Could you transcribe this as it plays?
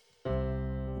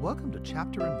Welcome to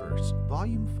Chapter and Verse,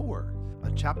 Volume 4,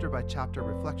 a chapter-by-chapter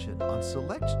reflection on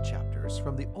select chapters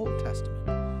from the Old Testament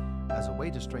as a way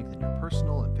to strengthen your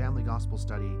personal and family gospel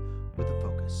study with a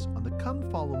focus on the Come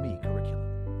Follow Me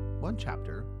curriculum. One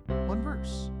chapter, one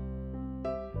verse.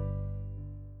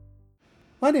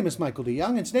 My name is Michael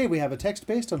DeYoung, and today we have a text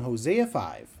based on Hosea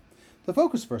 5. The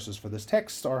focus verses for this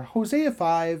text are Hosea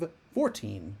 5,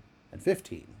 14 and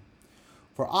 15.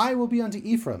 For I will be unto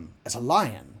Ephraim as a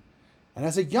lion, and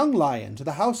as a young lion to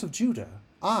the house of Judah.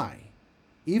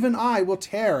 Even I will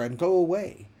tear and go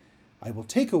away. I will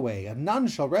take away, and none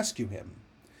shall rescue him.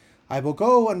 I will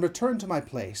go and return to my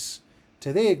place,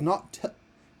 till they acknowledge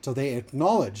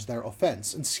their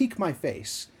offense and seek my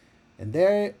face, and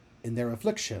there in their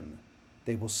affliction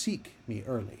they will seek me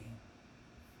early.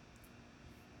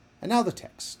 And now the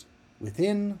text.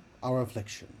 Within our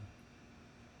affliction.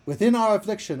 Within our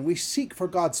affliction we seek for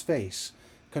God's face,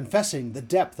 confessing the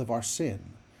depth of our sin.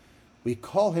 We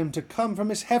call him to come from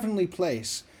his heavenly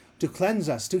place, to cleanse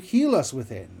us, to heal us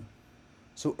within.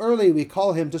 So early we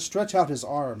call him to stretch out his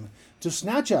arm, to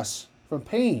snatch us from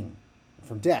pain and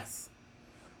from death.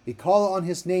 We call on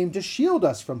his name to shield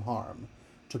us from harm,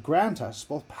 to grant us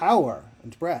both power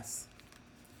and breath.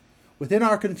 Within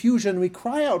our confusion we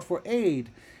cry out for aid.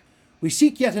 We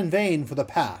seek yet in vain for the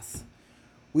path.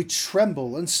 We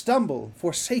tremble and stumble,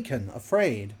 forsaken,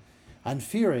 afraid, and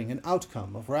fearing an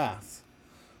outcome of wrath.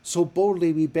 So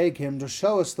boldly we beg him to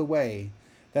show us the way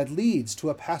that leads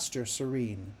to a pasture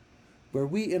serene, where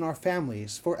we in our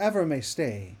families forever may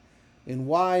stay, in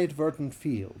wide verdant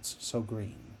fields so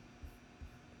green.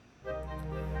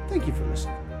 Thank you for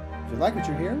listening. If you like what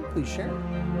you hear, please share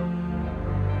it.